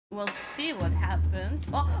We'll see what happens.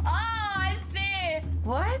 Oh, I see.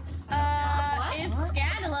 What? It's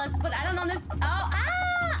scandalous, but I don't understand. Oh,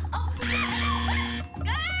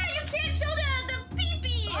 you can't show the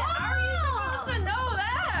pee-pee. How are you supposed to know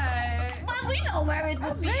that? Well, we know where it would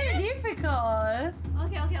That's be. very difficult.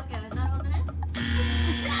 Okay. なるほどね。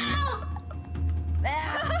No!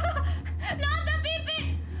 Not the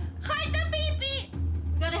pee-pee! Hide the pee-pee!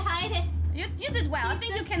 Gotta hide it. You did well. I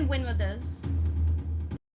think you can win with this.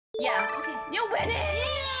 Yeah. Okay. You're winning!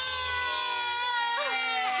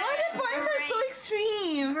 Why the points are so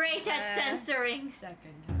extreme? Great at censoring. Second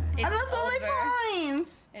time. It's And that's all my over.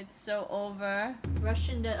 points. It's so over.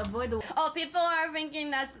 Russian to avoid the. Oh, people are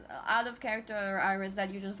thinking that's out of character, Iris,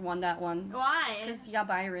 that you just won that one. Why? Because Yab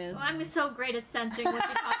Iris. Well, I'm so great at censoring what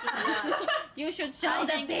you're talking about. You should show I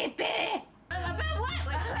the think- pee-pee! About what?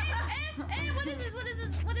 Hey, what is this? What is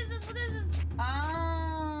this? What is this? What is this?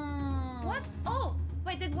 What? Oh,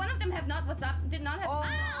 wait, did one of them have not? What's up? Did not have. Oh.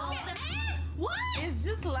 Ah, okay. What? It's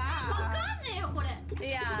just lag. わかんねえよこれ。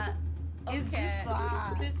 Yeah. It's Okay. just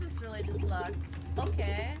luck. This is really just luck.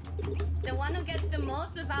 Okay. The one who gets the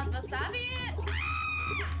most without wasabi?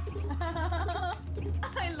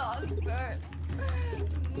 I lost first.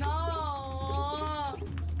 No.